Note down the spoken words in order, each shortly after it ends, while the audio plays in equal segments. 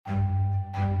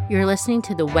You're listening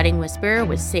to The Wedding Whisperer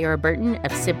with Sarah Burton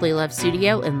of Simply Love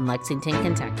Studio in Lexington,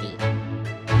 Kentucky.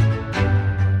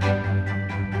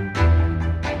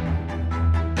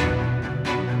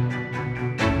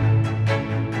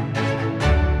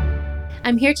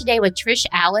 I'm here today with Trish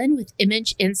Allen with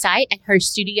Image Insight at her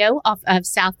studio off of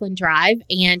Southland Drive,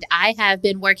 and I have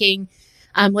been working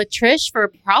with Trish for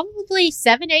probably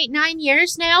 7, 8, 9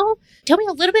 years now. Tell me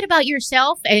a little bit about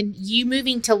yourself and you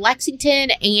moving to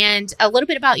Lexington and a little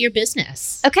bit about your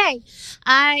business. Okay.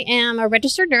 I am a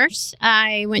registered nurse.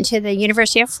 I went to the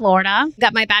University of Florida,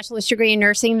 got my bachelor's degree in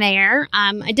nursing there.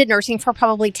 I did nursing for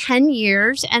probably 10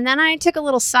 years. And then I took a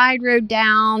little side road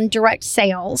down direct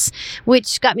sales,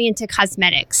 which got me into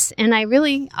cosmetics. And I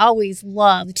really always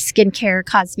loved skincare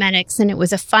cosmetics. And it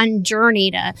was a fun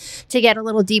journey to get a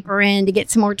little deeper in, to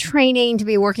get some more training, to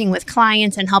be working with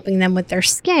clients and helping them with their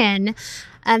skin.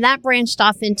 And that branched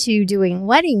off into doing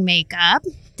wedding makeup.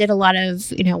 Did a lot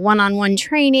of, one-on-one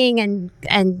training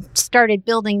and started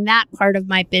building that part of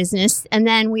my business. And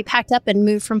then we packed up and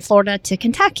moved from Florida to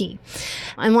Kentucky.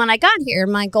 And when I got here,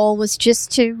 my goal was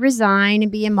just to resign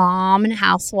and be a mom and a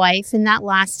housewife. And that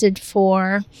lasted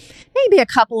for maybe a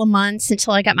couple of months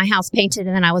until I got my house painted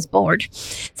and then I was bored.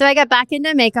 So I got back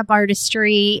into makeup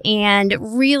artistry, and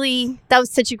really that was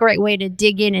such a great way to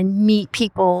dig in and meet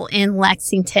people in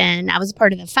Lexington. I was a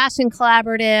part of the fashion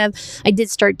collaborative. I did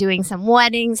start doing some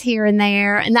weddings here and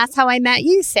there. And that's how I met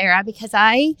you, Sarah, because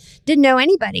I didn't know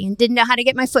anybody and didn't know how to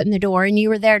get my foot in the door. And you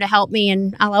were there to help me.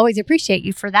 And I'll always appreciate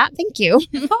you for that. Thank you.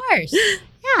 Of course.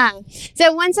 Yeah.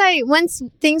 So once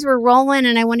things were rolling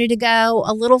and I wanted to go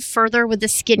a little further with the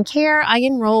skincare, I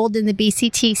enrolled in the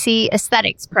BCTC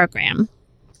aesthetics program,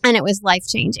 and it was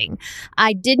life-changing.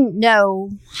 I didn't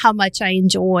know how much I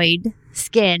enjoyed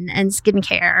skin and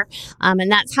skincare.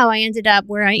 And that's how I ended up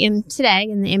where I am today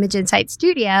in the Image Insight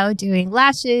studio doing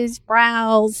lashes,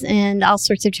 brows, and all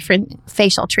sorts of different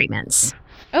facial treatments.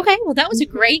 Okay, well, that was a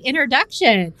great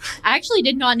introduction. I actually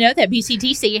did not know that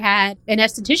BCTC had an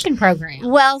esthetician program.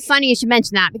 Well, funny you should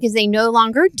mention that because they no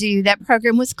longer do. That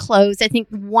program was closed. I think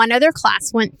one other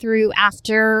class went through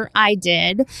after I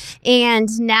did. And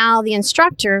now the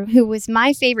instructor, who was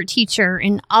my favorite teacher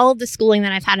in all of the schooling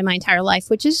that I've had in my entire life,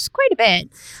 which is quite a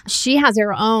bit, she has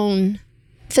her own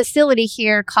facility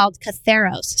here called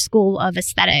Catheros School of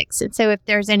Aesthetics. And so if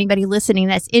there's anybody listening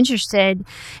that's interested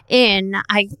in,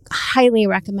 I highly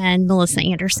recommend Melissa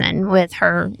Anderson with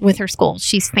her school.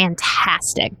 She's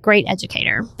fantastic. Great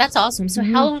educator. That's awesome. So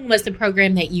how long was the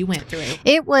program that you went through?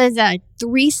 It was a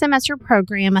 3-semester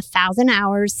program, 1,000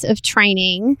 hours of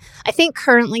training. I think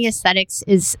currently aesthetics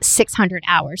is 600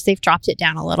 hours. They've dropped it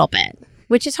down a little bit,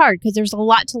 which is hard because there's a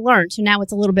lot to learn. So now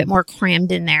it's a little bit more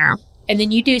crammed in there. And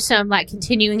then you do some like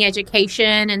continuing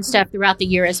education and stuff throughout the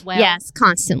year as well? Yes,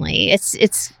 constantly.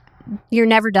 It's you're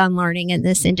never done learning in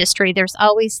this industry. There's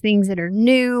always things that are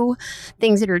new,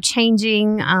 things that are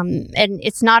changing. And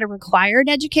it's not a required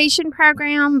education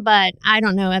program, but I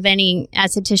don't know of any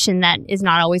esthetician that is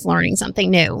not always learning something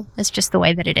new. It's just the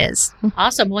way that it is.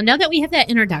 Awesome. Well, now that we have that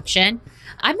introduction,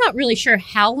 I'm not really sure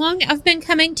how long I've been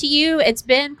coming to you. It's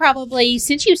been probably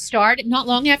since you started, not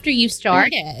long after you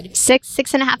started.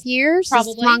 6.5 years.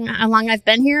 Probably. How long I've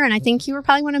been here. And I think you were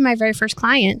probably one of my very first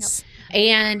clients. Yep.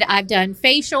 And I've done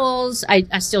facials.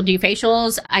 I still do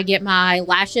facials. I get my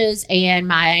lashes and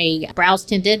my brows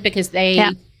tinted because they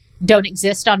don't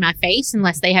exist on my face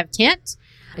unless they have tint.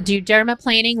 I do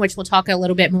dermaplaning, which we'll talk a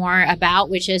little bit more about,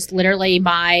 which is literally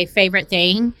my favorite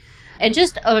thing. And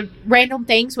just random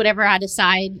things, whatever I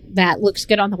decide that looks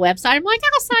good on the website. I'm like,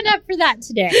 I'll sign up for that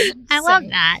today. I love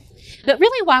that. But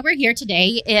really why we're here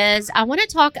today is I want to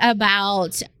talk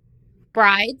about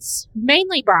brides,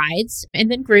 mainly brides, and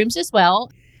then grooms as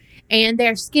well, and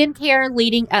their skincare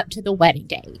leading up to the wedding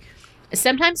day.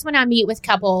 Sometimes when I meet with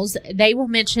couples, they will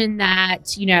mention that,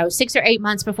 6 or 8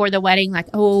 months before the wedding, like,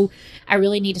 oh, I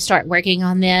really need to start working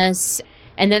on this.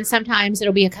 And then sometimes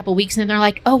it'll be a couple weeks and they're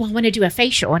like, oh, I want to do a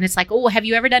facial. And it's like, oh, have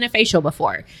you ever done a facial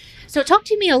before? So talk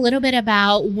to me a little bit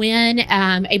about when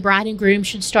a bride and groom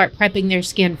should start prepping their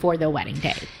skin for the wedding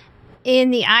day.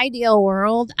 In the ideal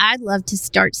world, I'd love to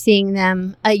start seeing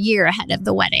them a year ahead of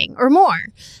the wedding or more.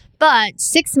 But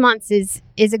 6 months is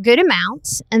a good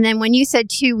amount. And then when you said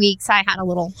 2 weeks, I had a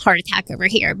little heart attack over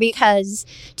here because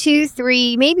 2,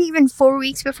 3, maybe even 4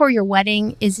 weeks before your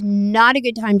wedding is not a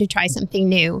good time to try something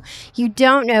new. You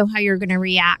don't know how you're going to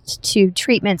react to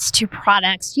treatments, to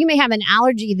products. You may have an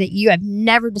allergy that you have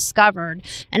never discovered.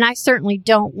 And I certainly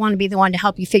don't want to be the one to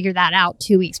help you figure that out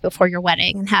 2 weeks before your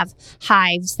wedding and have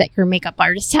hives that your makeup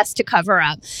artist has to cover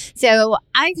up. So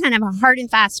I kind of have a hard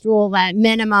and fast rule that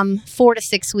minimum 4 to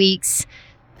 6 weeks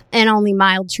and only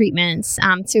mild treatments.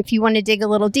 So if you want to dig a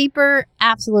little deeper,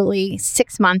 absolutely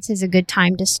 6 months is a good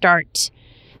time to start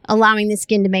allowing the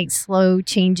skin to make slow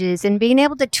changes and being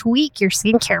able to tweak your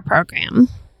skincare program.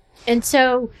 And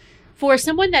so for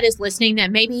someone that is listening that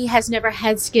maybe has never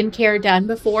had skincare done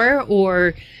before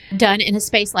or done in a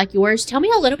space like yours, tell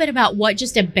me a little bit about what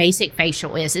just a basic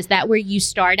facial is. Is that where you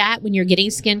start at when you're getting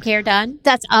skincare done?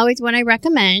 That's always what I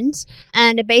recommend.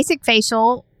 And a basic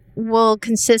facial will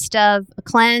consist of a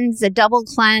cleanse, a double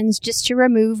cleanse, just to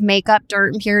remove makeup,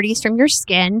 dirt, impurities from your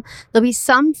skin. There'll be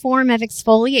some form of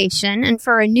exfoliation. And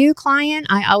for a new client,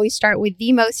 I always start with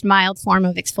the most mild form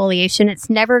of exfoliation. It's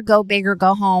never go big or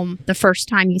go home the first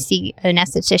time you see an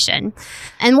esthetician.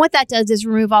 And what that does is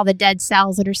remove all the dead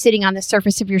cells that are sitting on the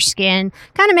surface of your skin,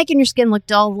 kind of making your skin look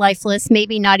dull, lifeless,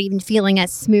 maybe not even feeling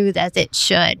as smooth as it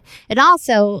should. It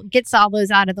also gets all those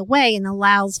out of the way and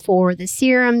allows for the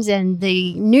serums and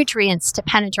the nutrients to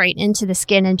penetrate into the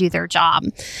skin and do their job.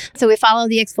 So we follow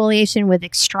the exfoliation with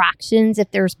extractions if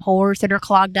there's pores that are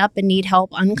clogged up and need help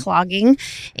unclogging,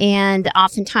 and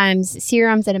oftentimes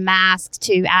serums and a mask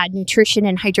to add nutrition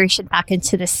and hydration back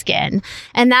into the skin.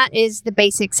 And that is the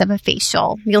basics of a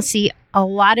facial. You'll see a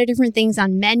lot of different things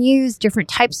on menus, different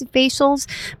types of facials,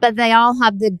 but they all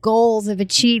have the goals of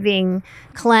achieving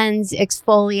cleanse,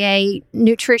 exfoliate,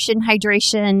 nutrition,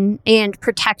 hydration, and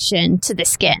protection to the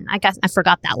skin. I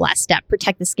forgot that last step.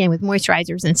 Protect the skin with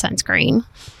moisturizers and sunscreen.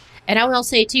 And I will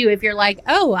say too, if you're like,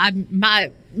 oh,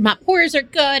 my pores are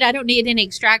good, I don't need any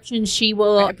extraction, she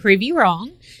will prove you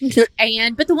wrong.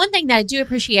 But the one thing that I do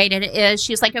appreciate it is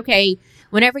she's like, okay,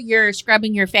 whenever you're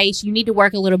scrubbing your face, you need to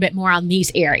work a little bit more on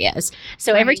these areas.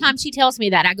 So every time she tells me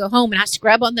that, I go home and I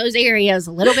scrub on those areas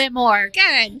a little bit more.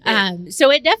 Good. So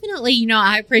it definitely,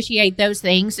 I appreciate those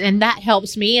things. And that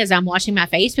helps me as I'm washing my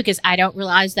face because I don't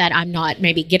realize that I'm not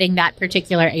maybe getting that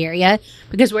particular area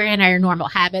because we're in our normal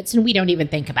habits and we don't even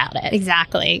think about it.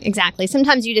 Exactly.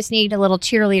 Sometimes you just need a little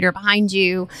cheerleader behind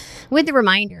you with the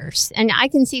reminders. And I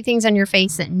can see things on your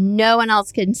face that no one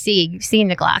else can see. You've seen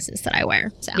the glasses that I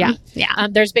wear. So, yeah.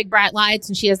 There's big bright lights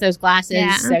and she has those glasses.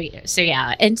 Yeah. So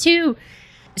yeah. And two,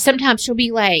 sometimes she'll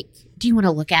be like, do you want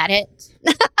to look at it?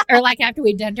 Or like after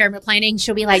we've done dermaplaning,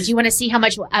 she'll be like, do you want to see how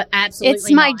much? Absolutely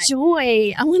It's my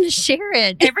joy. I want to share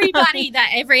it. Every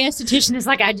esthetician is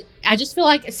like, I just feel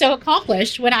like so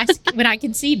accomplished when I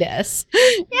can see this.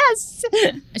 Yes.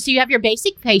 So you have your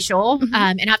basic facial.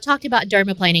 And I've talked about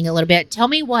dermaplaning a little bit. Tell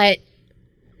me what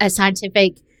a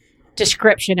scientific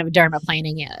description of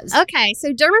dermaplaning is. Okay,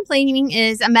 so dermaplaning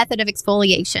is a method of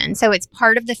exfoliation. So it's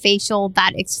part of the facial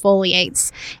that exfoliates.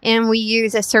 And we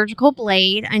use a surgical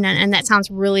blade, and that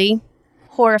sounds really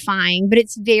horrifying, but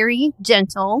it's very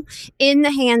gentle in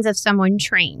the hands of someone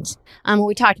trained.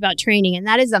 We talked about training, and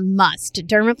that is a must.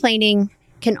 Dermaplaning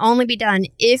can only be done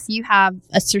if you have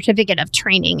a certificate of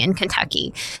training in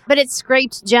Kentucky. But it's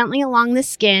scraped gently along the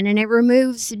skin and it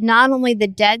removes not only the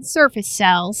dead surface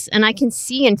cells, and I can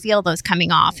see and feel those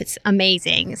coming off. It's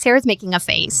amazing. Sarah's making a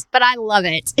face, but I love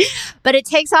it. But it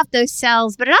takes off those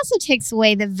cells, but it also takes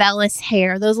away the vellus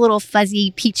hair, those little fuzzy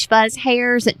peach fuzz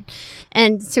hairs.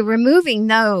 And so removing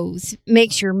those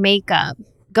makes your makeup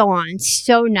go on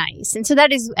so nice. And so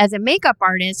that is, as a makeup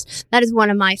artist, that is one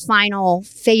of my final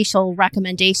facial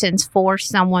recommendations for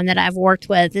someone that I've worked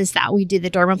with, is that we do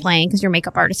the dermaplaning, because your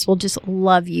makeup artist will just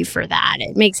love you for that.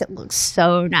 It makes it look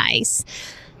so nice.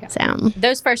 Yeah. So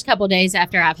those first couple days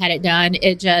after I've had it done,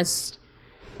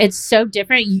 it's so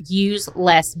different. You use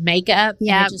less makeup.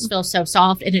 Yeah. And it just feels so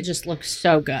soft and it just looks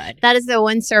so good. That is the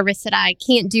one service that I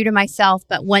can't do to myself,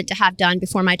 but want to have done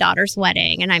before my daughter's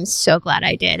wedding. And I'm so glad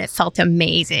I did. It felt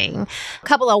amazing. A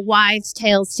couple of wives'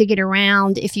 tales to get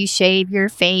around. If you shave your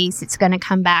face, it's going to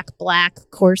come back black,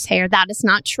 coarse hair. That is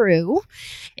not true.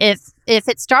 If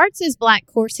it starts as black,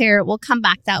 coarse hair, it will come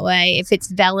back that way. If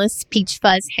it's vellus, peach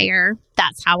fuzz hair,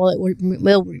 that's how it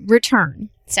will return.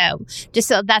 So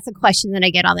that's a question that I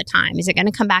get all the time. Is it going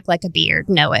to come back like a beard?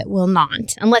 No, it will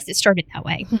not, unless it started that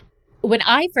way. When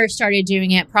I first started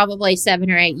doing it, probably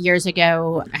 7 or 8 years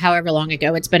ago, however long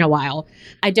ago, it's been a while,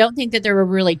 I don't think that there were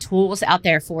really tools out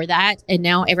there for that. And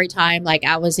now every time, like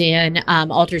I was in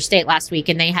Alter State last week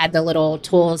and they had the little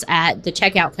tools at the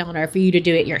checkout counter for you to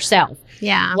do it yourself.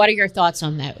 Yeah. What are your thoughts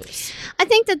on those? I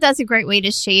think that that's a great way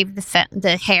to shave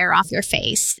the hair off your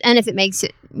face. And if it makes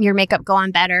your makeup go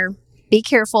on better, Be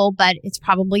careful, but it's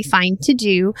probably fine to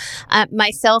do.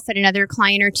 Myself and another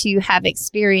client or two have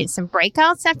experienced some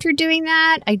breakouts after doing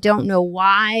that. I don't know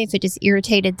why, if it just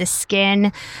irritated the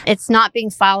skin. It's not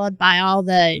being followed by all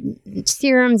the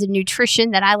serums and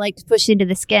nutrition that I like to push into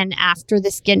the skin after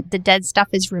the dead stuff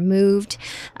is removed.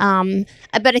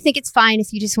 But I think it's fine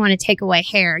if you just want to take away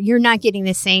hair. You're not getting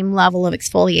the same level of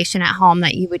exfoliation at home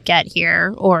that you would get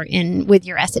here or with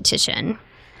your esthetician.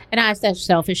 And I ask that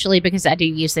selfishly because I do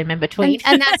use them in between.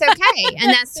 And that's okay. And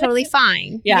that's totally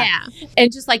fine. Yeah.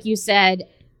 And just like you said,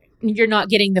 you're not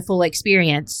getting the full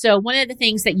experience. So one of the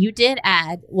things that you did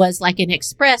add was like an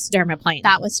express dermaplane.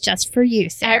 That was just for you,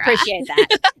 Sarah. I appreciate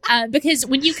that. Because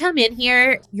when you come in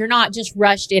here, you're not just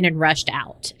rushed in and rushed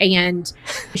out. And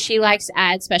she likes to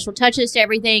add special touches to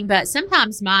everything. But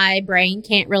sometimes my brain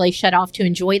can't really shut off to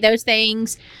enjoy those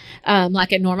things.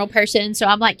 Like a normal person. So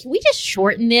I'm like, can we just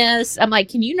shorten this? I'm like,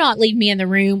 can you not leave me in the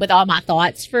room with all my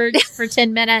thoughts for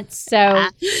 10 minutes? So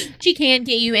she can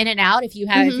get you in and out if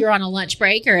you're on a lunch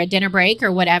break or a dinner break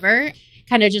or whatever.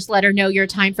 Kind of just let her know your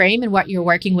time frame and what you're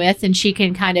working with, and she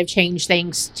can kind of change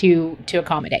things to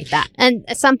accommodate that. And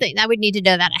something I would need to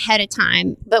know that ahead of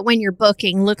time. But when you're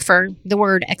booking, look for the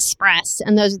word express,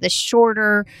 and those are the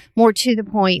shorter, more to the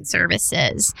point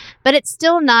services. But it's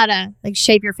still not a like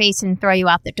shave your face and throw you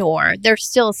out the door. There's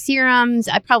still serums.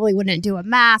 I probably wouldn't do a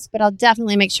mask, but I'll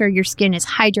definitely make sure your skin is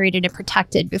hydrated and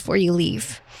protected before you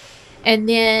leave. And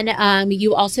then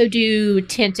you also do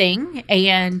tinting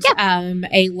and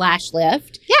a lash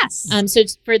lift. Yes. So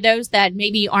for those that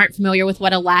maybe aren't familiar with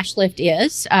what a lash lift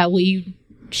is, will you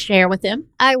share with them?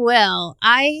 I will.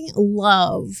 I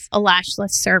love a lash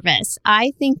lift service.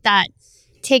 I think that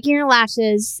taking your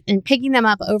lashes and picking them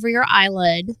up over your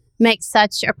eyelid makes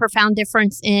such a profound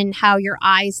difference in how your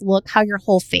eyes look, how your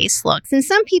whole face looks. And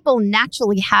some people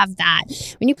naturally have that.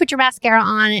 When you put your mascara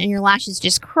on and your lashes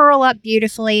just curl up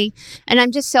beautifully, and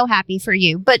I'm just so happy for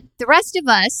you. But the rest of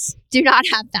us do not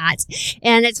have that.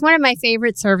 And it's one of my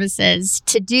favorite services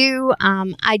to do.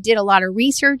 I did a lot of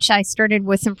research. I started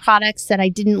with some products that I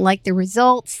didn't like the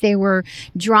results. They were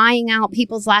drying out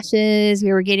people's lashes.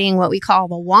 We were getting what we call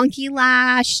the wonky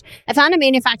lash. I found a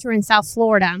manufacturer in South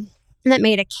Florida that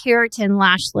made a keratin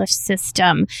lash lift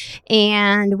system.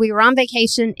 And we were on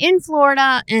vacation in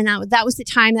Florida, and that was the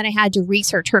time that I had to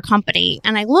research her company.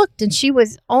 And I looked, and she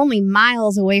was only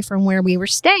miles away from where we were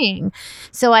staying.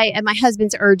 So at my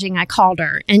husband's urging, I called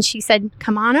her, and she said,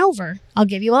 come on over. I'll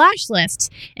give you a lash lift.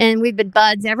 And we've been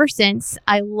buds ever since.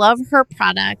 I love her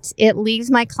product. It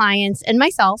leaves my clients and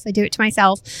myself, I do it to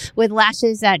myself, with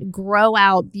lashes that grow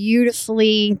out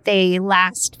beautifully. They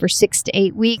last for 6 to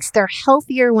 8 weeks. They're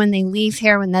healthier when they leave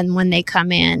here than when they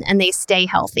come in, and they stay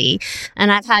healthy.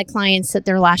 And I've had clients that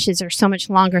their lashes are so much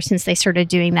longer since they started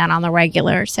doing that on the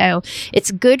regular. So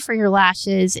it's good for your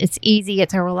lashes. It's easy.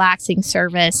 It's a relaxing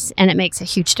service, and it makes a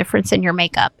huge difference in your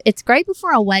makeup. It's great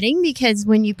before a wedding because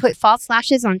when you put false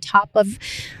lashes on top of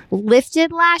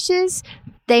lifted lashes,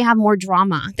 they have more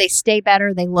drama. They stay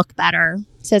better. They look better.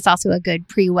 So it's also a good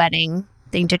pre-wedding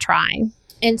thing to try.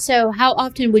 And so how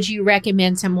often would you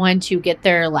recommend someone to get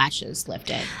their lashes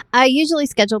lifted? I usually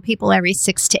schedule people every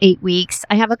 6 to 8 weeks.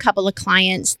 I have a couple of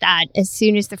clients that as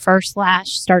soon as the first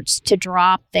lash starts to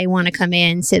drop, they want to come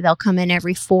in. So they'll come in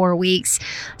every 4 weeks.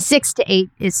 6 to 8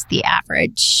 is the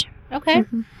average. Okay.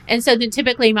 Mm-hmm. And so then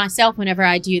typically myself, whenever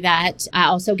I do that, I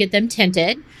also get them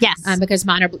tinted. Yes. Because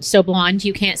mine are so blonde,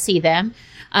 you can't see them.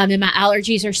 And my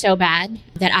allergies are so bad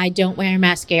that I don't wear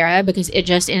mascara because it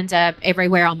just ends up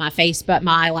everywhere on my face but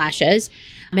my eyelashes.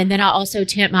 And then I also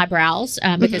tint my brows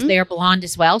because they're blonde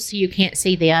as well, so you can't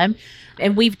see them.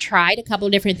 And we've tried a couple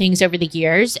of different things over the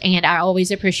years, and I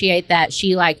always appreciate that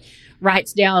she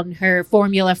writes down her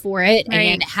formula for it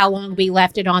and how long we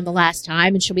left it on the last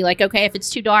time. And she'll be like, okay, if it's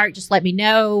too dark, just let me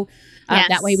know. Yes.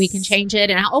 That way we can change it.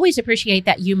 And I always appreciate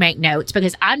that you make notes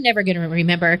because I'm never going to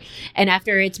remember. And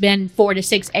after it's been 4 to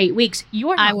 6, 8 weeks,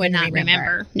 I would not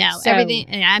remember. No, so,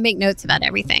 everything. I make notes about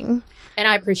everything. And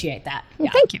I appreciate that. Well,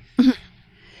 thank you.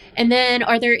 And then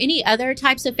are there any other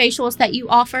types of facials that you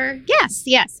offer? Yes,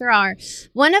 there are.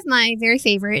 One of my very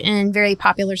favorite and very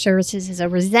popular services is a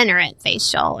Regenerate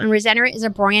facial. And Regenerate is a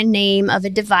brand name of a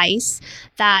device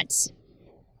that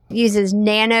uses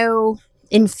nano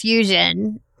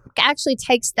infusion. Actually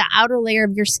takes the outer layer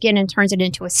of your skin and turns it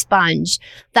into a sponge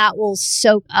that will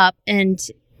soak up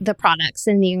the products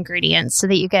and the ingredients so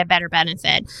that you get a better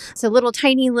benefit. So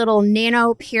tiny little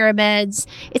nano pyramids.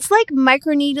 It's like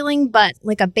microneedling, but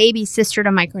like a baby sister to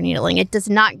microneedling. It does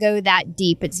not go that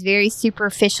deep. It's very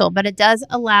superficial, but it does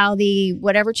allow the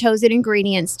whatever chosen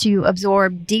ingredients to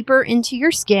absorb deeper into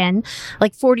your skin,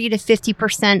 like 40 to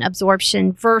 50%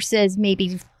 absorption versus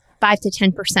maybe 5 to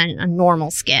 10% on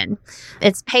normal skin.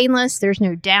 It's painless. There's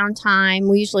no downtime.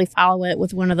 We usually follow it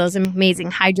with one of those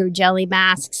amazing hydrogel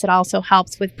masks. It also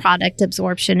helps with product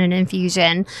absorption and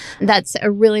infusion. That's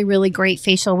a really, really great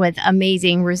facial with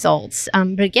amazing results.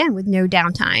 But again, with no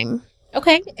downtime.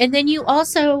 Okay. And then you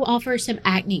also offer some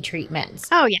acne treatments.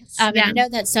 Oh, yes. And I know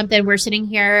that's something we're sitting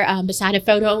here beside a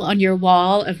photo on your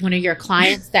wall of one of your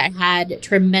clients that had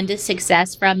tremendous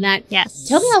success from that. Yes.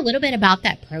 Tell me a little bit about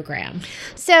that program.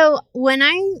 So when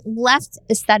I left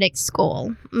aesthetic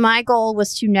school, my goal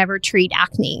was to never treat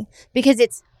acne because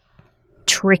it's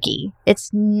tricky.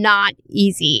 It's not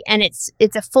easy. And it's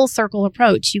a full circle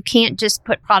approach. You can't just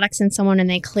put products in someone and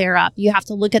they clear up. You have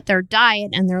to look at their diet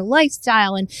and their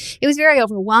lifestyle. And it was very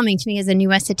overwhelming to me as a new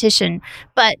esthetician.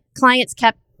 But clients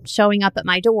kept showing up at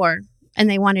my door and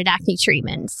they wanted acne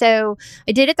treatment. So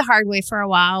I did it the hard way for a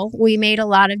while. We did a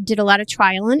lot of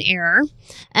trial and error.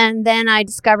 And then I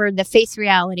discovered the Face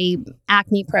Reality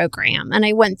acne program. And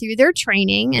I went through their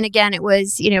training. And again, it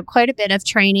was, quite a bit of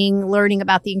training, learning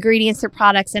about the ingredients, their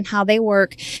products, and how they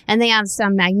work. And they have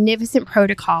some magnificent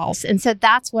protocols. And so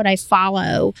that's what I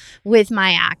follow with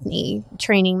my acne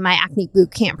training, my acne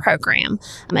boot camp program.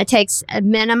 It takes a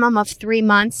minimum of 3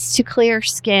 months to clear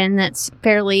skin that's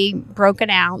fairly broken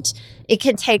out. It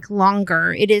can take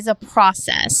longer. It is a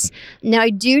process. Now, I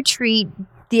do treat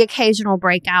the occasional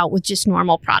breakout with just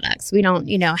normal products. We don't,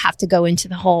 have to go into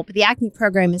the whole, but the acne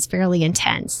program is fairly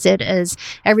intense. It is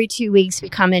every 2 weeks we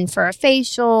come in for a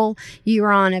facial.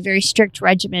 You're on a very strict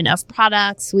regimen of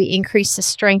products. We increase the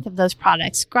strength of those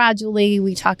products gradually.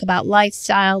 We talk about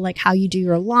lifestyle, like how you do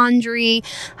your laundry,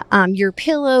 your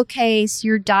pillowcase,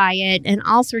 your diet, and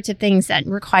all sorts of things that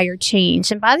require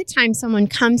change. And by the time someone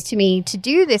comes to me to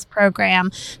do this program,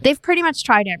 they've pretty much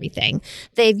tried everything.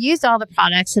 They've used all the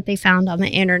products that they found on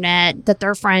the internet that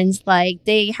their friends like.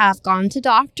 They have gone to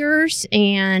doctors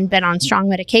and been on strong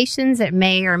medications that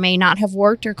may or may not have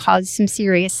worked or caused some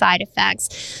serious side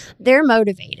effects. They're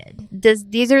motivated.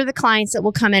 These are the clients that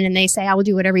will come in and they say, I will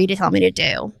do whatever you tell me to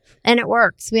do. And it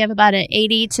works. We have about an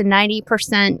 80 to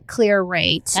 90% clear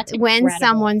rate when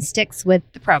someone sticks with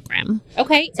the program.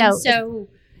 Okay. So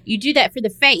you do that for the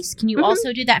face. Can you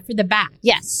also do that for the back?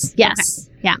 Yes. Okay.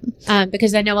 Yeah.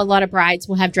 Because I know a lot of brides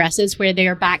will have dresses where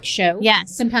their back show.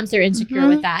 Yes. Sometimes they're insecure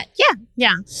with that.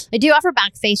 Yeah. I do offer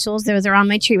back facials. Those are on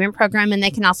my treatment program, and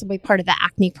they can also be part of the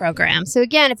acne program. So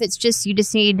again, if it's just you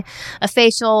just need a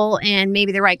facial and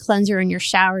maybe the right cleanser in your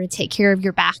shower to take care of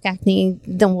your back acne,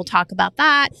 then we'll talk about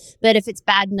that. But if it's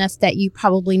bad enough that you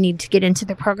probably need to get into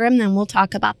the program, then we'll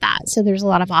talk about that. So there's a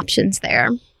lot of options there.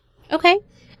 Okay.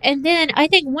 And then I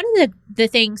think one of the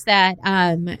things that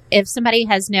if somebody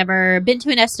has never been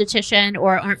to an esthetician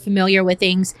or aren't familiar with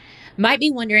things, might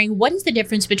be wondering, what is the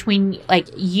difference between like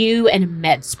you and a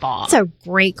med spa? That's a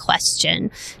great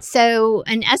question. So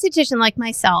an esthetician like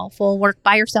myself will work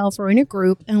by yourself or in a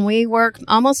group, and we work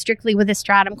almost strictly with the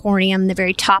stratum corneum, the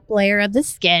very top layer of the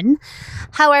skin.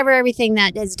 However, everything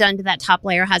that is done to that top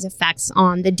layer has effects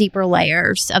on the deeper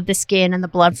layers of the skin and the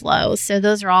blood flow. So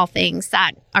those are all things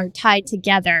that are tied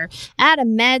together. At a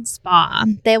med spa,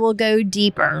 they will go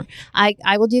deeper.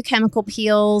 I will do chemical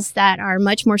peels that are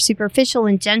much more superficial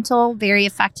and gentle, very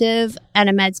effective. At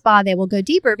a med spa, they will go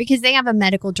deeper because they have a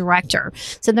medical director.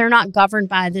 So they're not governed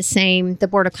by the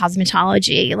Board of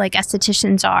Cosmetology like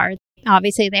estheticians are.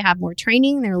 Obviously, they have more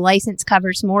training. Their license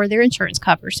covers more. Their insurance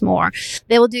covers more.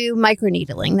 They will do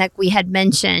microneedling, like we had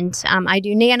mentioned. I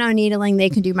do nano needling.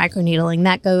 They can do microneedling.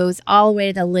 That goes all the way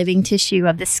to the living tissue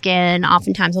of the skin.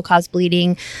 Oftentimes will cause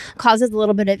bleeding, causes a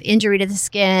little bit of injury to the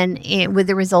skin with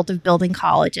the result of building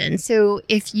collagen. So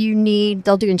if you need,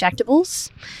 they'll do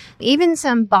injectables, even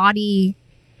some body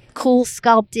cool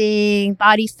sculpting,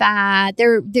 body fat.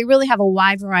 They really have a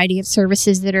wide variety of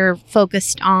services that are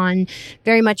focused on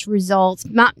very much results,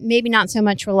 maybe not so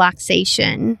much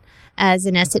relaxation as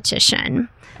an esthetician.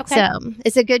 Okay. So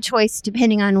it's a good choice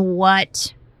depending on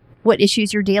what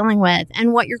issues you're dealing with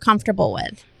and what you're comfortable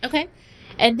with. Okay.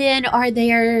 And then are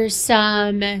there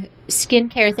some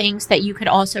skincare things that you could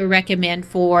also recommend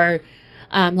for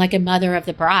like a mother of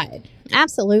the bride?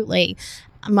 Absolutely.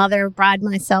 A mother of bride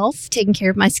myself, taking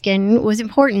care of my skin was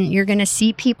important. You're going to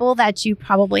see people that you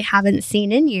probably haven't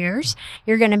seen in years.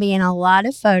 You're going to be in a lot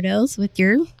of photos with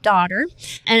your daughter.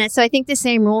 And so I think the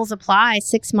same rules apply.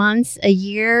 6 months, a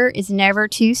year is never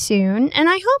too soon. And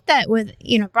I hope that with,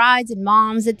 brides and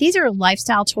moms, that these are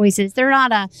lifestyle choices. They're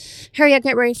not a hurry up,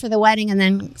 get ready for the wedding and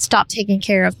then stop taking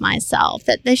care of myself.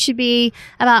 That this should be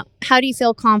about how do you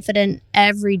feel confident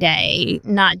every day,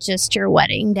 not just your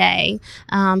wedding day.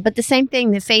 But the same thing,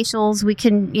 the facials, we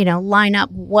can, line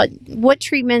up what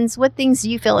treatments, what things do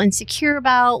you feel insecure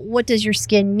about? What does your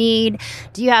skin need?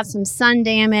 Do you have some sun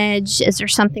damage? Is there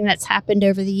something that's happened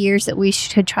over the years that we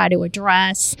should try to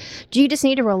address? Do you just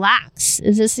need to relax?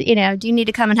 Is this, do you need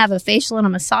to come and have a facial and a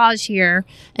massage here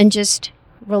and just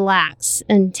relax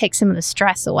and take some of the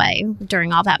stress away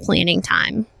during all that planning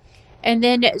time? And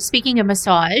then speaking of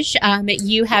massage,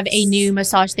 you have a new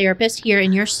massage therapist here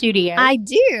in your studio. I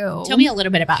do. Tell me a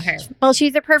little bit about her. Well,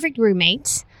 she's a perfect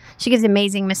roommate. She gives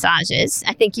amazing massages.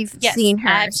 I think you've seen her.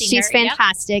 I've seen She's her,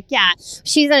 fantastic. Yeah.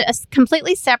 She's a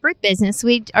completely separate business.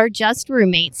 We are just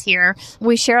roommates here.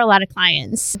 We share a lot of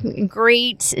clients.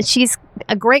 Great. She's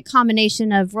a great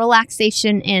combination of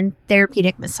relaxation and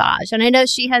therapeutic massage. And I know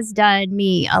she has done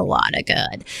me a lot of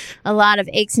good. A lot of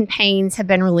aches and pains have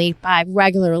been relieved by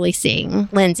regularly seeing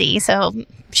Lindsay. So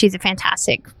she's a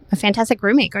fantastic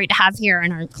roommate. Great to have here.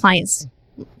 And our clients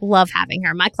love having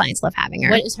her. My clients love having her.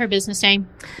 What is her business name?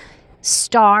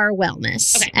 Star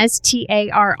Wellness. Okay.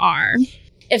 STARR.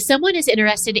 If someone is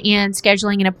interested in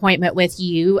scheduling an appointment with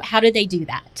you, how do they do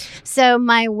that? So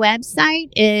my website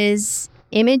is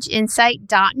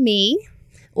imageinsight.me,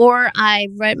 or my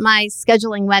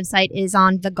scheduling website is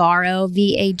on Vagaro,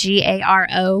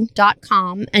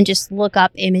 VAGARO.com, and just look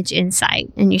up Image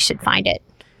Insight and you should find it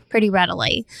pretty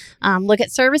readily. Look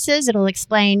at services. It'll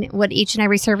explain what each and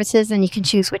every service is, and you can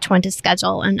choose which one to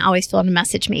schedule, and always feel to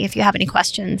message me if you have any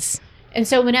questions. And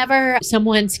so whenever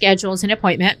someone schedules an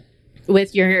appointment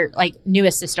with your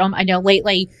newest system, I know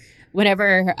lately,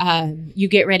 whenever you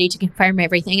get ready to confirm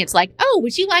everything, it's like, oh,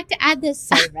 would you like to add this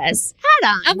service?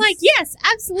 Add-ons. I'm like, yes,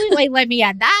 absolutely. Let me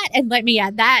add that and let me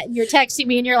add that. And you're texting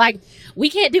me and you're like, we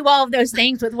can't do all of those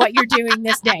things with what you're doing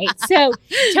this day. So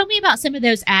tell me about some of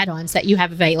those add-ons that you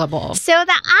have available. So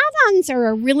the add-ons are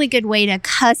a really good way to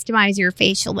customize your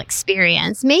facial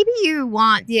experience. Maybe you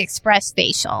want the express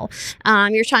facial.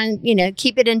 You're trying,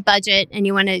 keep it in budget and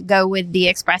you want to go with the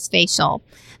express facial.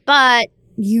 But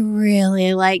you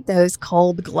really like those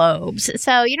cold globes.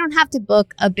 So you don't have to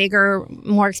book a bigger,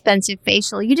 more expensive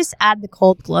facial. You just add the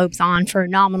cold globes on for a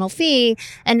nominal fee,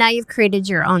 and now you've created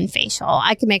your own facial.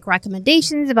 I can make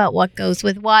recommendations about what goes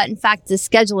with what. In fact, the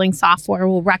scheduling software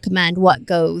will recommend what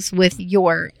goes with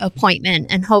your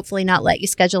appointment and hopefully not let you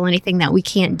schedule anything that we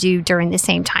can't do during the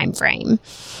same time frame.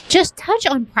 Just touch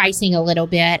on pricing a little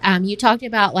bit. You talked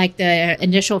about the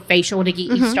initial facial to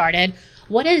get you started.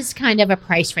 What is kind of a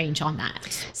price range on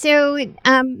that? So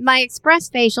my express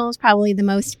facial is probably the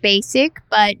most basic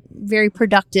but very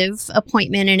productive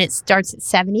appointment, and it starts at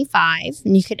 $75,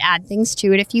 and you could add things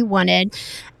to it if you wanted.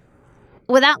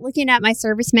 Without looking at my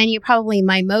service menu, probably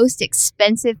my most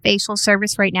expensive facial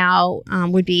service right now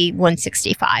would be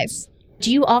 $165.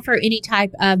 Do you offer any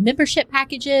type of membership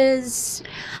packages?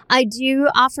 I do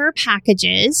offer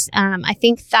packages. I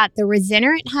think that the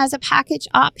Regenerate has a package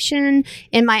option,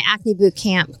 and my Acne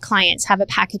Bootcamp clients have a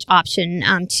package option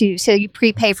too. So you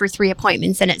prepay for 3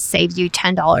 appointments, and it saves you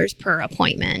 $10 per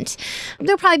appointment.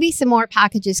 There'll probably be some more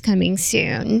packages coming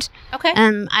soon. Okay.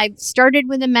 I've started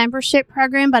with a membership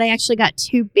program, but I actually got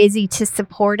too busy to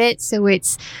support it. So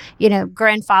it's,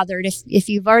 grandfathered. If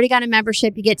you've already got a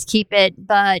membership, you get to keep it,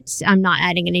 but I'm not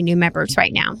adding any new members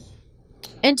right now.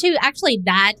 And two, actually,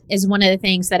 that is one of the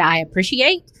things that I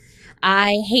appreciate.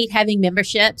 I hate having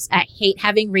memberships. I hate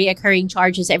having reoccurring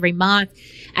charges every month.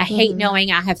 I hate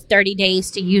knowing I have 30 days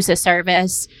to use a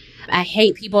service. I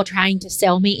hate people trying to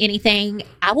sell me anything.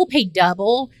 I will pay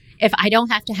double if I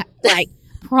don't have to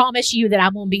promise you that I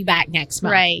won't be back next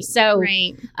month. Right. So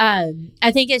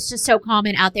I think it's just so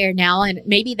common out there now, and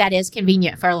maybe that is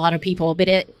convenient for a lot of people, but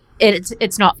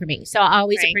it's not for me. So I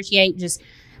always appreciate just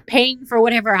paying for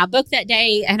whatever I book that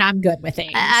day, and I'm good with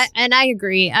it. And I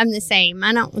agree. I'm the same.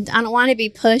 I don't want to be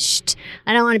pushed.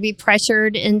 I don't want to be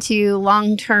pressured into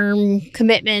long-term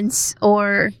commitments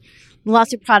or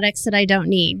lots of products that I don't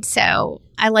need. So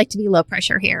I like to be low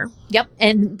pressure here. Yep.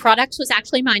 And products was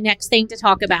actually my next thing to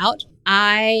talk about.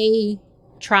 I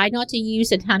try not to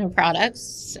use a ton of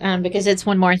products because it's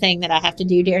one more thing that I have to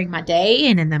do during my day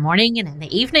and in the morning and in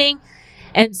the evening.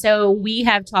 And so we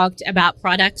have talked about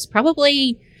products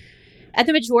probably at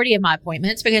the majority of my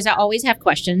appointments because I always have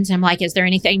questions. I'm like, is there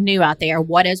anything new out there?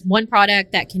 What is one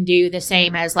product that can do the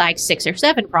same as 6 or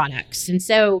 7 products? And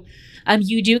so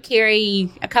You do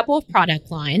carry a couple of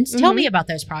product lines. Tell me about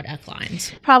those product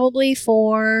lines. Probably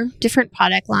 4 different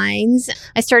product lines.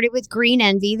 I started with Green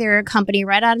Envy. They're a company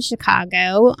right out of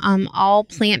Chicago, all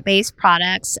plant-based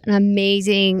products, an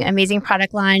amazing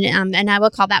product line. And I will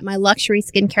call that my luxury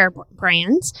skincare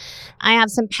brand. I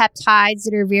have some peptides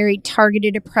that are very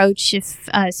targeted approach. If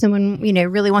someone,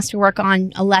 really wants to work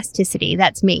on elasticity,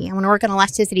 that's me. I want to work on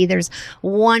elasticity. There's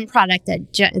one product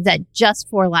that just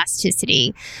for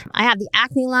elasticity. I have the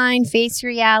acne line, Face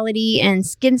Reality, and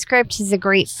Skin Script is a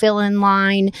great fill-in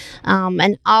line.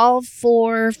 And all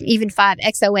 4, even 5,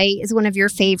 XO8 is one of your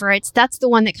favorites. That's the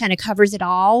one that kind of covers it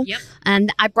all. Yep.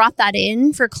 And I brought that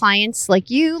in for clients like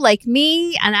you, like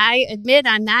me. And I admit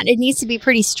it needs to be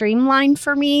pretty streamlined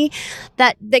for me.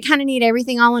 That they kind of need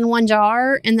everything all in one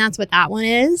jar. And that's what that one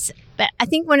is. But I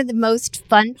think one of the most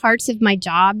fun parts of my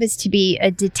job is to be a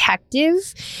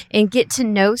detective and get to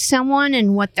know someone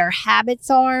and what their habits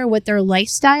are, what their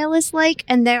lifestyle is like.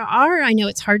 And I know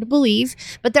it's hard to believe,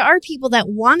 but there are people that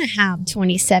want to have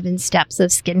 27 steps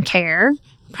of skincare.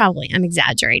 Probably, I'm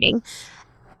exaggerating.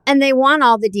 And they want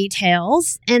all the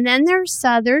details. And then there's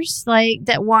others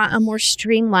that want a more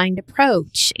streamlined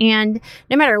approach. And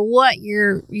no matter what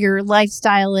your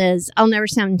lifestyle is, I'll never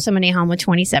send somebody home with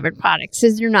 27 products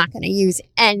because you're not going to use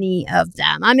any of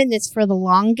them. I'm in this for the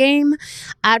long game.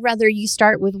 I'd rather you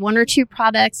start with 1 or 2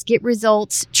 products, get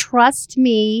results, trust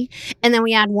me, and then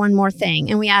we add one more thing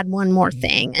and we add one more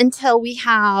thing until we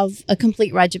have a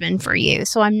complete regimen for you.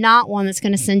 So I'm not one that's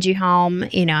going to send you home,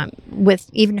 with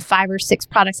even 5 or 6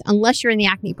 products unless you're in the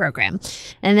acne program.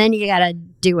 And then you got to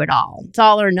do it all. It's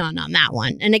all or none on that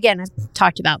one. And again, I've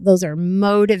talked about those are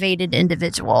motivated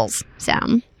individuals. So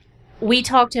we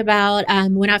talked about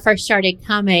when I first started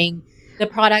coming, the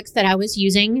products that I was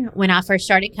using when I first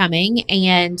started coming.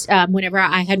 And whenever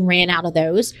I had ran out of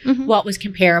those, what was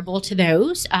comparable to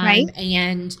those. Right.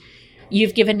 And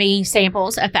you've given me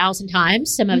samples 1,000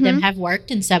 times. Some of them have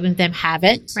worked and some of them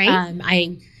haven't. Right.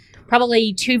 I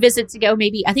probably 2 visits ago,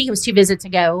 I think it was 2 visits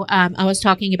ago, I was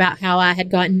talking about how I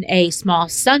had gotten a small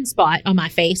sunspot on my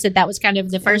face. And that was kind of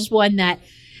the first one that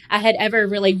I had ever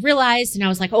really realized. And I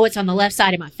was like, oh, it's on the left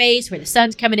side of my face where the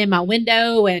sun's coming in my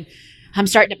window. And I'm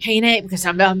starting to panic because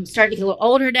I'm starting to get a little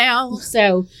older now.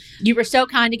 So you were so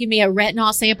kind to give me a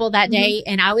retinol sample that day.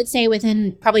 And I would say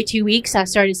within probably 2 weeks, I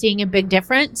started seeing a big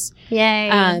difference. Yay.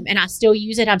 And I still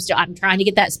use it. I'm trying to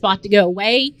get that spot to go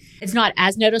away. It's not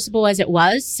as noticeable as it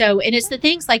was. So, and it's the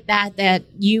things like that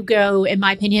you go, in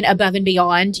my opinion, above and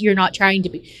beyond. You're not trying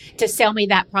to sell me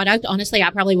that product. Honestly,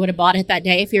 I probably would have bought it that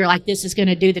day if you're like, this is going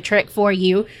to do the trick for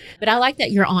you. But I like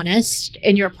that you're honest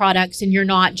in your products and you're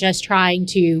not just trying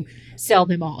to sell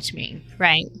them all to me.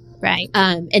 Right.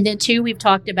 And then 2, we've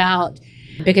talked about,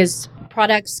 because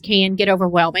products can get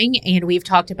overwhelming, and we've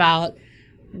talked about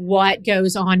what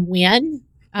goes on when.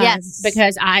 Yes.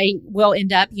 Because I will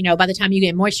end up, by the time you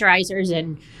get moisturizers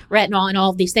and retinol and all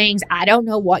of these things, I don't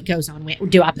know what goes on when.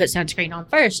 Do I put sunscreen on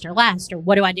first or last, or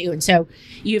what do I do? And so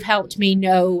you've helped me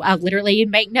know. I literally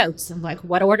make notes. I'm like,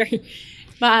 what order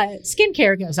my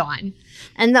skincare goes on.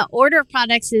 And the order of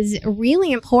products is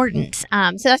really important. So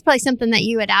that's probably something that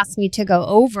you had asked me to go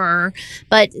over.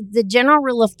 But the general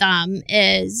rule of thumb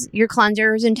is your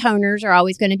cleansers and toners are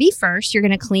always going to be first. You're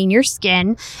going to clean your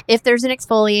skin. If there's an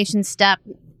exfoliation step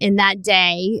in that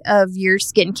day of your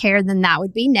skincare, then that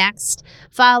would be next,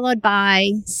 followed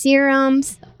by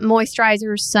serums,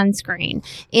 moisturizers, sunscreen.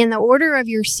 And the order of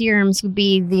your serums would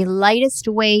be the lightest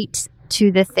weight to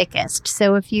the thickest.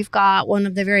 So if you've got one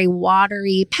of the very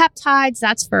watery peptides,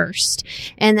 that's first.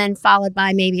 And then followed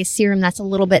by maybe a serum that's a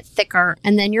little bit thicker.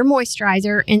 And then your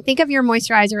moisturizer. And think of your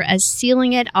moisturizer as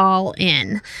sealing it all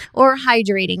in. Or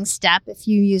hydrating step if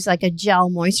you use like a gel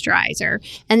moisturizer.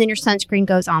 And then your sunscreen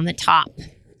goes on the top.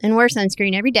 And wear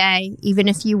sunscreen every day, even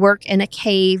if you work in a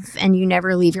cave and you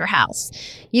never leave your house.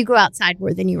 You go outside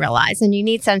more than you realize. And you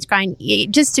need sunscreen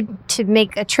just to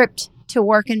make a trip to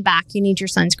work and back, you need your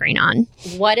sunscreen on.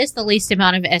 What is the least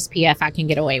amount of SPF I can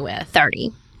get away with?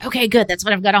 30. Okay, good. That's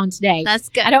what I've got on today. That's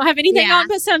good. I don't have anything on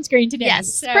but sunscreen today.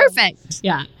 Yes, so. Perfect.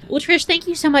 Yeah. Well, Trish, thank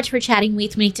you so much for chatting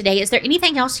with me today. Is there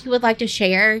anything else you would like to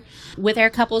share with our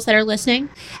couples that are listening?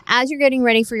 As you're getting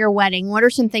ready for your wedding, what are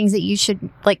some things that you should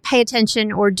pay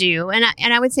attention or do? And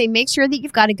I would say make sure that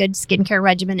you've got a good skincare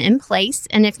regimen in place.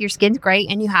 And if your skin's great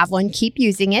and you have one, keep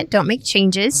using it. Don't make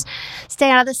changes. Stay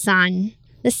out of the sun.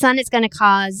 The sun is going to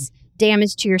cause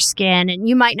damage to your skin, and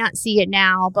you might not see it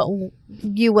now, but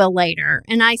you will later.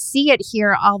 And I see it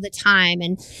here all the time,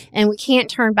 and we can't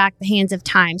turn back the hands of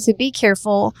time. So be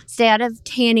careful. Stay out of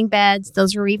tanning beds.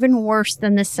 Those are even worse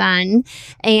than the sun.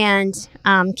 And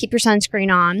keep your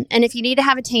sunscreen on. And if you need to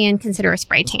have a tan, consider a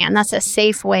spray tan. That's a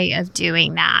safe way of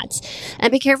doing that.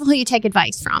 And be careful who you take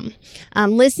advice from.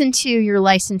 Listen to your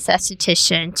licensed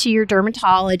esthetician, to your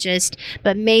dermatologist,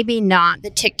 but maybe not the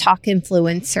TikTok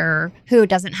influencer who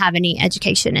doesn't have any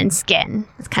education in skin.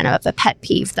 It's kind of a pet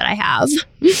peeve that I have.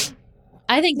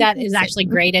 I think that is actually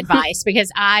great advice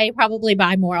because I probably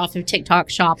buy more off of TikTok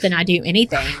Shop than I do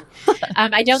anything.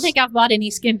 I don't think I've bought any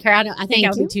skincare. I think I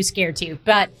would be too scared to.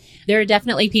 But there are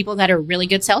definitely people that are really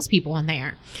good salespeople on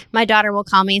there. My daughter will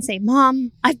call me and say,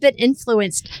 Mom, I've been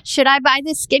influenced. Should I buy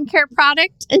this skincare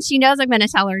product? And she knows I'm going to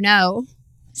tell her no.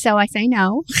 So I say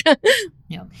no.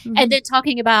 No. And then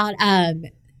talking about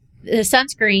the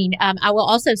sunscreen, I will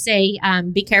also say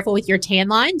be careful with your tan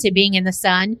lines and being in the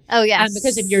sun. Oh, yes.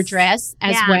 Because of your dress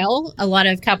as well. A lot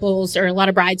of couples or a lot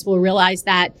of brides will realize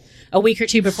that a week or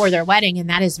two before their wedding, and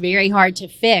that is very hard to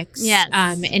fix. Yes.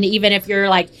 And even if you're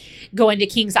like going to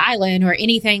Kings Island or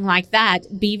anything like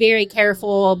that, be very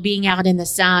careful being out in the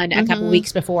sun a couple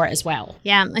weeks before as well.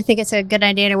 Yeah, I think it's a good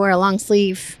idea to wear a long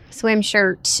sleeve swim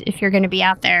shirt if you're going to be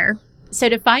out there. So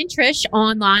to find Trish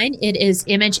online, it is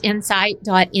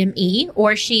imageinsight.me,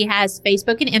 or she has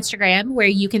Facebook and Instagram where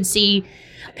you can see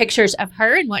pictures of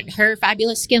her and what her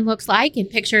fabulous skin looks like, and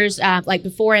pictures like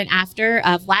before and after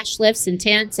of lash lifts and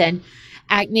tints and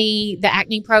the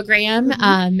acne program.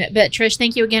 But Trish,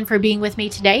 thank you again for being with me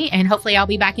today, and hopefully I'll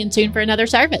be back in soon for another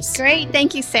service. Great.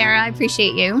 Thank you, Sarah. I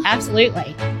appreciate you.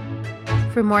 Absolutely.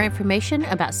 For more information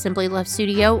about Simply Love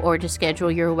Studio or to schedule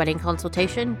your wedding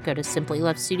consultation, go to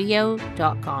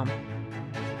simplylovestudio.com.